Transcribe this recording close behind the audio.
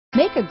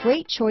Make a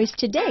great choice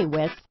today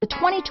with the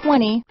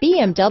 2020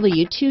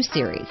 BMW 2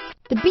 Series.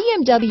 The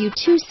BMW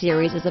 2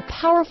 Series is a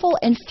powerful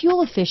and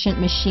fuel-efficient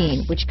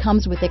machine which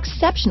comes with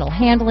exceptional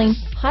handling,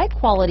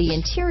 high-quality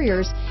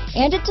interiors,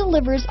 and it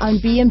delivers on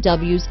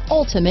BMW's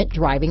ultimate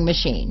driving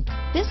machine.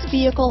 This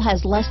vehicle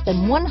has less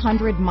than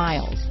 100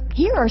 miles.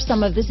 Here are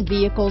some of this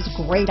vehicle's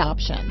great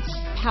options: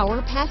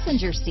 power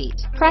passenger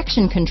seat,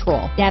 traction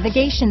control,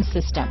 navigation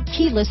system,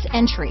 keyless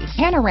entry,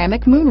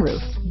 panoramic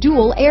moonroof,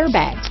 dual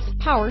airbags,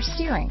 power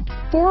steering,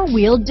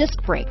 four-wheel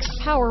disc brakes,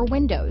 power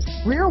windows,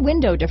 rear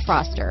window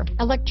defroster,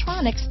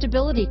 electronic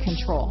stability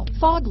control,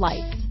 fog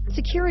lights,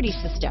 security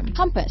system,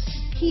 compass,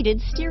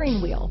 heated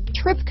steering wheel,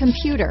 trip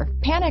computer,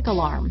 panic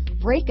alarm,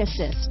 brake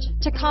assist,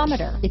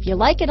 tachometer. If you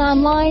like it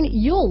online,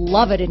 you'll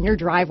love it in your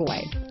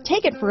driveway.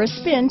 Take it for a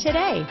spin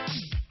today.